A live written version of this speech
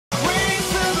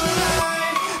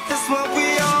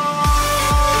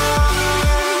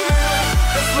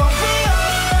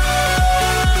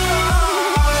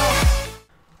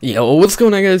Yo, what's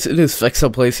going on, guys? It is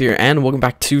Plays here, and welcome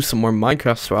back to some more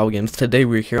Minecraft survival games. Today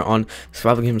we're here on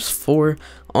Survival Games 4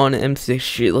 on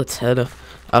MCGamer. Let's head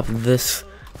up this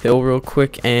hill real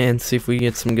quick and see if we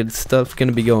get some good stuff.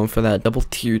 Gonna be going for that double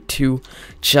tier 2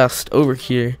 chest over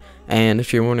here. And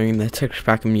if you're wondering, the texture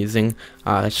pack I'm using,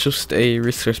 it's just a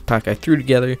resource pack I threw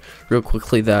together real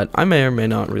quickly that I may or may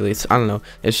not release. I don't know.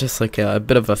 It's just like a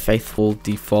bit of a faithful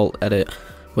default edit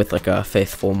with like a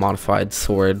faithful modified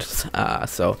sword,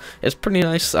 so it's pretty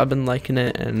nice. I've been liking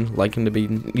it and liking to be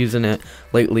using it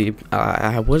lately.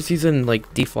 I was using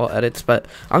like default edits, but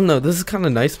I don't know, this is kind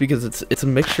of nice because it's a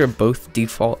mixture of both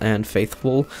default and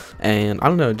faithful, and I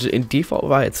don't know, default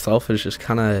by itself is just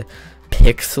kind of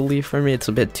pixely for me. It's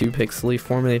a bit too pixely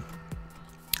for me.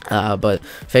 But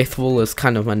faithful is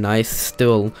kind of a nice,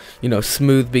 still, you know,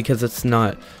 smooth, because it's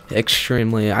not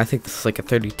extremely, I think this is like a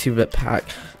 32-bit pack,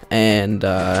 and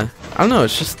I don't know,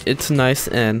 it's nice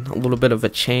and a little bit of a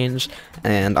change.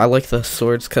 And I like the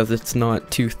swords because it's not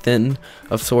too thin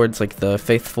of swords like the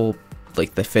faithful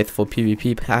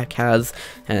PvP pack has,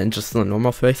 and just the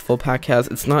normal faithful pack has.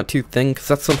 It's not too thin, because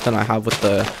that's something I have with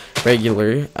the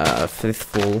regular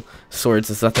faithful swords,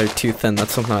 is that they're too thin.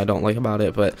 That's something I don't like about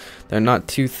it, but they're not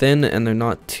too thin and they're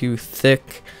not too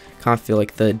thick. Kind of feel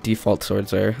like the default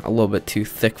swords are a little bit too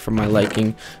thick for my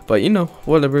liking, but you know,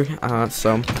 whatever.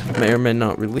 So may or may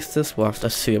not release this, we'll have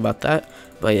to see about that.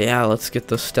 But yeah, let's get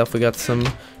this stuff. We got some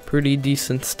pretty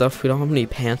decent stuff. We don't have any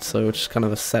pants, so it's kind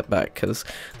of a setback because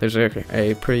there's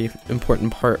a pretty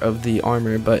important part of the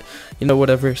armor, but you know,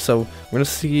 whatever. So we're gonna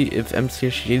see if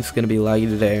MCGamer is gonna be laggy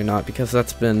today or not, because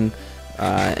that's been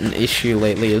an issue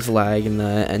lately, is lag in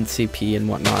the NCP and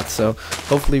whatnot. So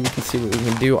hopefully we can see what we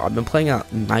can do. I've been playing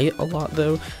at night a lot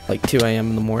though, like 2 AM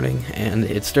in the morning, and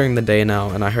it's during the day now,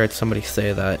 and I heard somebody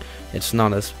say that it's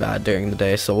not as bad during the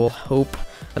day, so we'll hope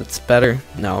that it's better.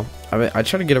 No, I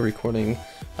tried to get a recording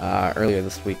earlier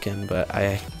this weekend, but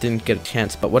I didn't get a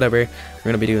chance. But whatever, we're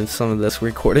gonna be doing some of this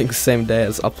recording same day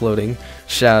as uploading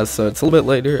Shaz, so it's a little bit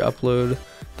later upload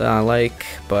than I like,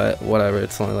 but whatever,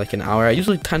 it's only like an hour. I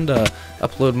usually tend to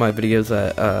upload my videos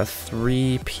at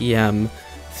 3 PM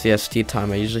CST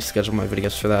time. I usually schedule my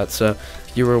videos for that, so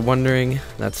if you were wondering,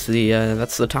 that's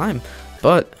the time.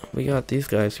 But we got these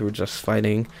guys who were just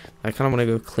fighting. I kind of want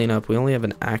to go clean up. We only have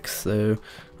an axe though.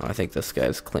 Oh, I think this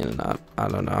guy's cleaning up. I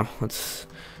don't know.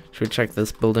 Should we check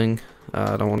this building?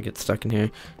 I don't want to get stuck in here.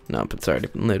 Nope, it's already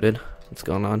been looted. What's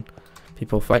going on?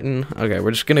 People fighting? Okay,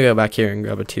 we're just gonna go back here and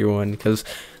grab a tier 1, because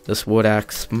this wood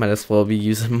axe might as well be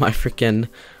using my freaking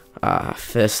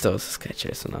fist. Oh, is this guy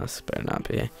chasing us? Better not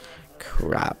be.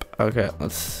 Crap. Okay,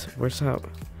 where's that?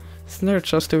 Isn't there a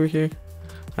chest over here?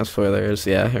 That's where there is.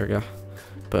 Yeah, here we go.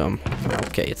 Boom.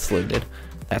 Okay, it's looted.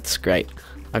 That's great.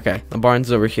 Okay, the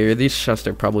barn's over here. These chests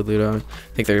are probably looted.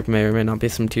 I think there may or may not be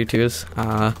some tier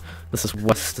 2s. This is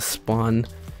west to spawn.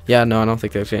 Yeah, no, I don't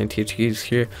think there's any tier 2s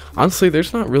here. Honestly,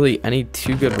 there's not really any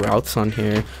too good routes on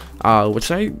here, which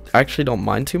I actually don't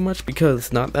mind too much,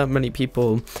 because not that many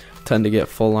people tend to get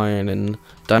full iron and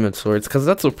diamond swords, because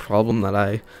that's a problem that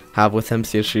I have with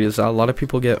MCGamer, is a lot of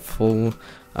people get full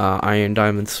iron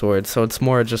diamond swords, so it's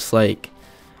more just like,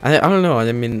 I don't know,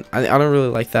 I mean, I don't really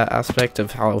like that aspect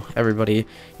of how everybody,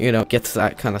 you know, gets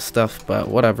that kind of stuff, but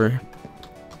whatever.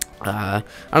 I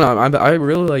don't know, I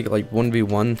really like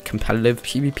 1v1 competitive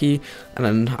PvP, and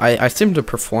then I seem to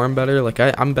perform better. Like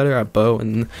I'm better at bow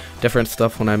and different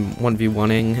stuff when I'm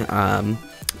 1v1ing,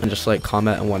 and just like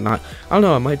combat and whatnot. I don't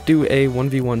know, I might do a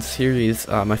 1v1 series.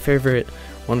 My favorite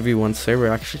 1v1 server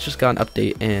actually just got an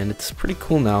update, and it's pretty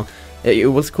cool now.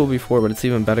 It was cool before, but it's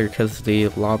even better because the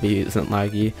lobby isn't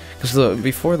laggy. Because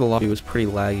before, the lobby was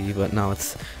pretty laggy, but now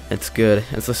it's good.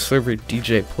 It's a server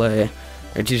DJ Play,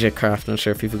 or DJ Craft. Not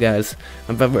sure if you guys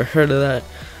have ever heard of that.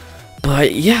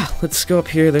 But yeah, let's go up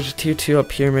here. There's a tier 2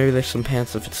 up here. Maybe there's some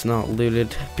pants if it's not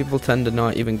looted. People tend to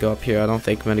not even go up here. I don't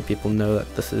think many people know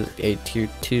that this is a tier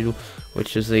 2,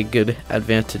 which is a good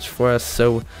advantage for us.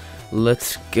 So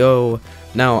let's go.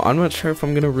 Now, I'm not sure if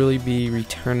I'm going to really be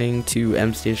returning to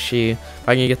MCGamer. If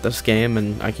I can get this game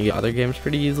and I can get other games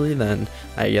pretty easily, then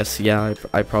I guess, yeah,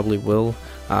 I probably will.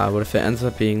 But if it ends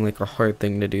up being like a hard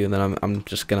thing to do, then I'm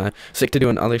just going to stick to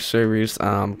doing other servers,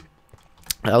 at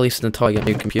least until I get a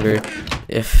new computer,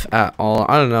 if at all.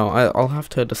 I don't know. I'll have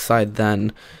to decide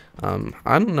then.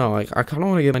 I don't know, I kind of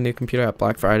want to get my new computer at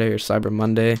Black Friday or Cyber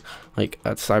Monday. Like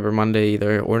at Cyber Monday,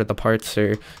 either order the parts,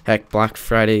 or heck, Black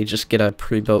Friday, just get a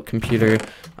pre-built computer.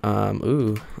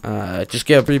 Just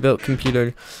get a pre-built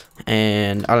computer,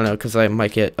 and I don't know, because I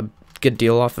might get good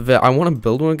deal off of it. I want to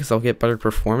build one because I'll get better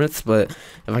performance, but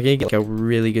if I can get like a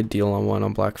really good deal on one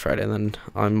on Black Friday, then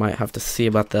I might have to see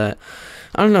about that.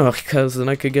 I don't know, because then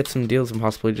I could get some deals and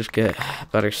possibly just get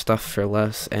better stuff for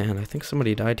less. And I think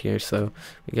somebody died here, so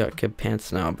we got good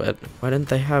pants now. But why didn't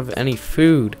they have any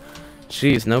food?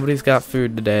 Jeez, nobody's got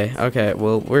food today. Okay,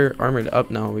 well, we're armored up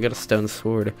now. We got a stone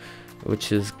sword,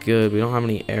 which is good. We don't have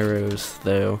any arrows,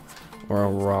 though, or a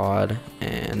rod,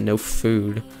 and no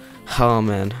food. Oh,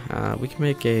 man. We can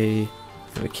make a...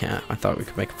 We can't. I thought we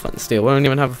could make a flint and steel. We don't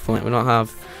even have a flint. We don't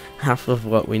have half of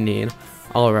what we need.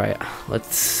 Alright,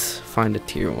 let's find a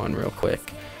tier 1 real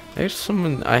quick. There's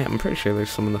someone... I'm pretty sure there's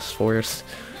some in this forest.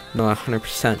 Not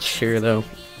 100% sure, though.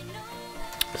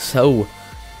 So,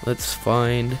 let's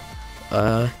find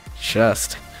a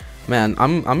chest. Man,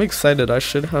 I'm excited. I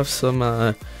should have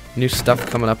some new stuff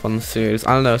coming up on the series.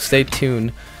 I don't know. Stay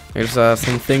tuned. There's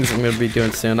some things I'm gonna be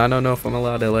doing soon. I don't know if I'm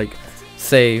allowed to like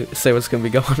say what's gonna be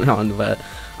going on, but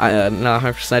I'm not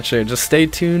 100% sure. Just stay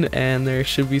tuned, and there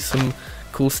should be some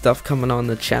cool stuff coming on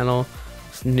the channel.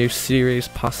 New series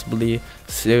possibly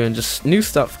soon. Just new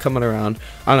stuff coming around.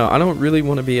 I don't know. I don't really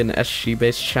want to be an SG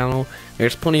based channel.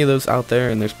 There's plenty of those out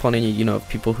there, and there's plenty, you know, of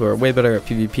people who are way better at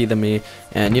PvP than me.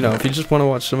 And you know, if you just want to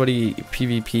watch somebody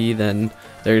PvP, then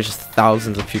there's just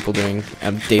thousands of people doing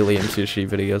daily MCG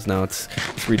videos now. It's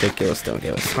ridiculous. Don't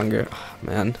give us hunger. Oh,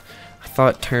 man, I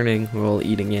thought turning while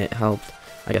eating it helped.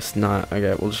 I guess not.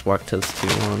 Okay, we'll just walk to this too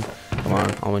long. Come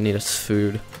on, all we need is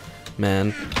food.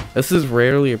 Man, this is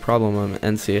rarely a problem on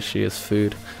NCSG is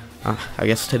food. I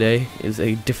guess today is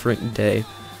a different day.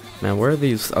 Man, where are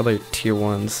these other tier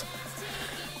 1s?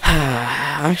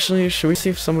 Actually, should we see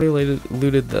if somebody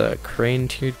looted the crane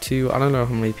tier 2? I don't know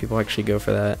how many people actually go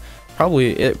for that.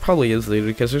 It probably is looted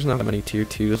because there's not that many tier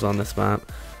 2s on this map.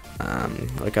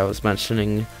 Like I was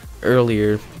mentioning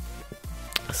earlier.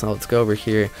 So let's go over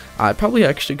here. I probably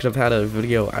actually could have had a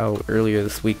video out earlier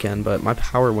this weekend, but my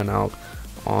power went out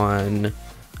on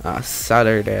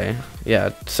Saturday. Yeah,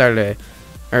 Saturday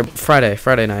or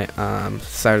Friday night.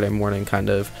 Saturday morning, kind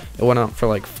of. It went out for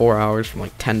like 4 hours, from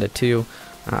like 10 to 2.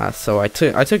 So I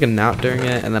took a nap during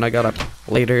it, and then I got up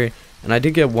later, and I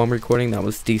did get one recording that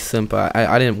was decent, but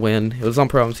I didn't win. It was on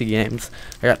Pro MCGames.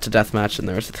 I got to deathmatch, and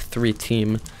there was a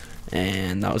 3-team,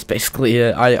 and that was basically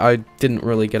it. I didn't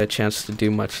really get a chance to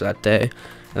do much that day.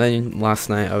 And then last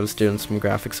night I was doing some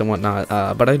graphics and whatnot,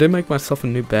 but I did make myself a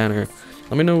new banner.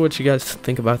 Let me know what you guys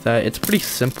think about that. It's pretty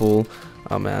simple.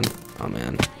 Oh man,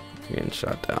 you're getting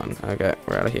shot down. Okay,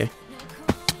 we're out of here.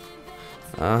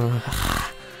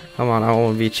 Come on, I don't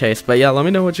want to be chased. But yeah, let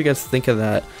me know what you guys think of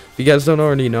that. If you guys don't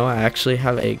already know, I actually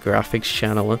have a graphics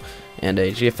channel and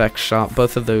a GFX shop.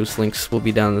 Both of those links will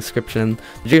be down in the description.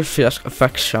 The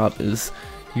GFX shop is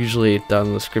usually down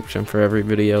in the description for every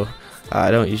video.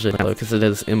 I don't usually know because it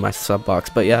is in my sub box.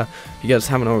 But yeah, if you guys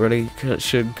haven't already,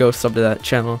 should go sub to that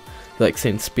channel. Like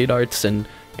seeing speed arts and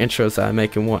intros that I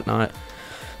make and whatnot.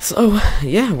 So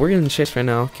yeah, we're getting chased right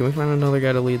now. Can we find another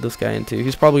guy to lead this guy into?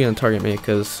 He's probably gonna target me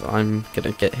because I'm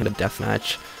gonna get hit a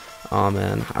deathmatch. Oh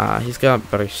man, he's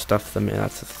got better stuff than me.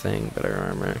 That's the thing. Better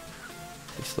armor.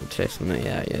 He's still chasing me.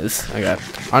 Yeah, he is. I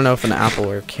don't know if an apple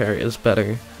or a carrot is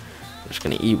better. I'm just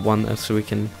gonna eat one though, so we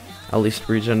can at least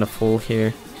regen to full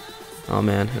here. Oh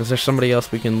man, is there somebody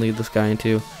else we can lead this guy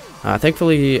into?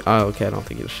 Thankfully, oh okay, I don't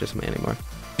think he's chasing me anymore.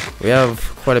 We have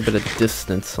quite a bit of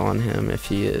distance on him if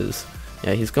he is.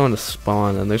 Yeah, he's going to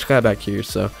spawn, and there's a guy back here,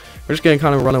 so we're just going to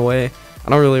kind of run away. I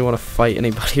don't really want to fight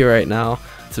anybody right now,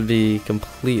 to be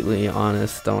completely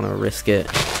honest. Don't want to risk it.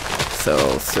 So,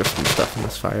 let's throw some stuff in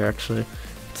this fire, actually.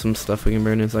 Some stuff we can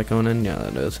burn. Is that going in? Yeah,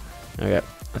 that is. Okay,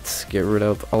 let's get rid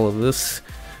of all of this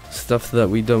stuff that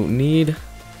we don't need.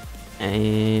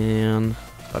 And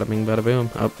bada bing, bada boom.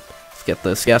 Oh, let's get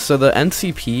this. Yeah, so the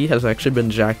NCP has actually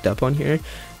been jacked up on here.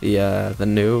 The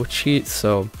new cheat,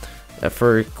 so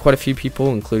for quite a few people,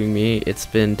 including me, it's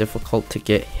been difficult to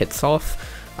get hits off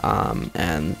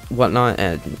and whatnot,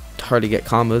 and hard to get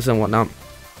combos and whatnot.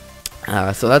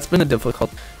 So that's been a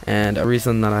difficult and a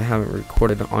reason that I haven't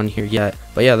recorded on here yet.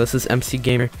 But yeah, this is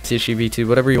MCGamer, MCGV2,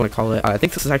 whatever you want to call it. I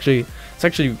think this is actually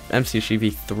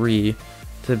MCGV3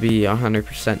 to be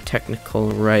 100%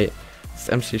 technical, right? It's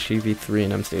MCGV3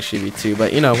 and MCGV2,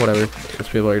 but you know, whatever. Most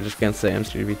people are just gonna say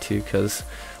MCGV2 because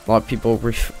a lot of people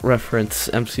reference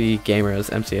MCGamer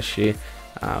as MCSG,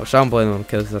 which I don't blame them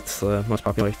because that's the most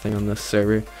popular thing on this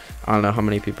server. I don't know how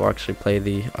many people actually play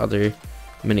the other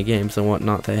mini games and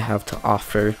whatnot they have to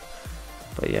offer.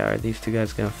 But yeah, are these two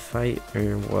guys gonna fight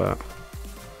or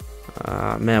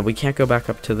what? Man, we can't go back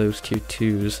up to those two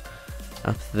twos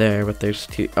up there, but there's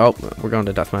two. Oh, we're going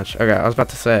to deathmatch. Okay, I was about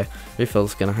to say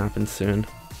refill's gonna happen soon.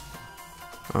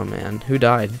 Oh man, who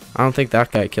died? I don't think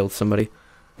that guy killed somebody.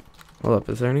 Hold up,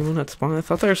 is there anyone at spawn? I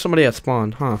thought there was somebody at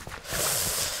spawn, huh?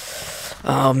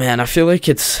 Oh man, I feel like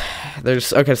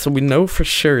okay, so we know for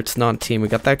sure it's not a team. We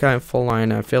got that guy in full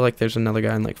line. I feel like there's another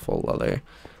guy in like full leather.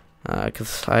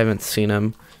 Cause I haven't seen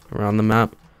him around the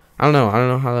map. I don't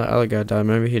know how that other guy died.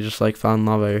 Maybe he just like found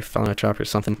lava or found a trap or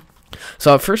something.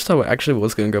 So at first I actually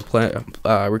was gonna go play,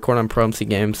 record on Pro MC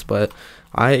Games, but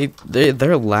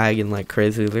they're lagging like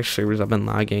crazy. Their servers have been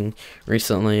lagging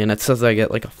recently, and it says I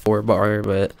get like a 4-bar,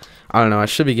 but I don't know. I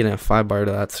should be getting a 5-bar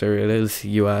to that server. It is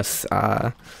US,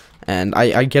 and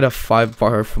I get a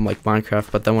 5-bar from like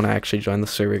Minecraft, but then when I actually join the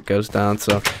server, it goes down.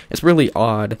 So it's really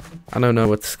odd. I don't know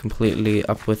what's completely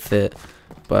up with it.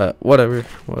 But whatever.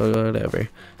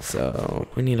 So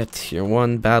we need a tier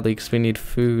 1 badly because we need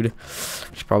food.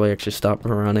 We should probably actually stop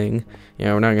running.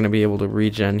 Yeah, we're not gonna be able to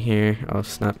regen here. Oh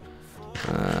snap.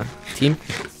 Team.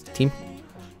 Let's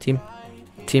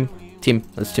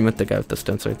team with the guy with the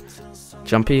stone sword.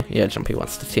 Jumpy? Yeah, Jumpy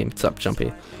wants to team. What's up,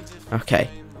 Jumpy? Okay,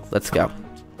 let's go.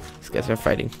 These guys are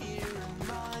fighting.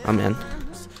 I'm in.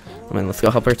 Let's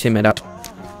go help our teammate out.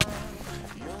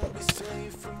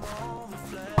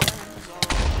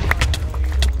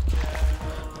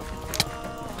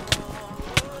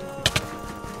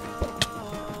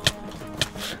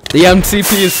 The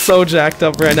MCP is so jacked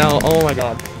up right now. Oh my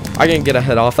god. I didn't get a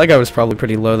head off. That guy was probably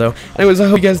pretty low though. Anyways, I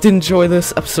hope you guys did enjoy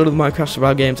this episode of the Minecraft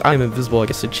Survival Games. I am invisible. I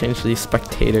guess to change the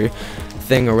spectator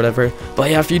thing or whatever.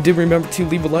 But yeah, if you did, remember to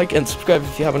leave a like and subscribe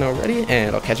if you haven't already.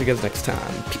 And I'll catch you guys next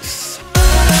time. Peace.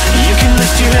 You can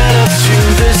lift your head up to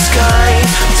the sky.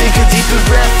 Take a deeper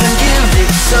breath and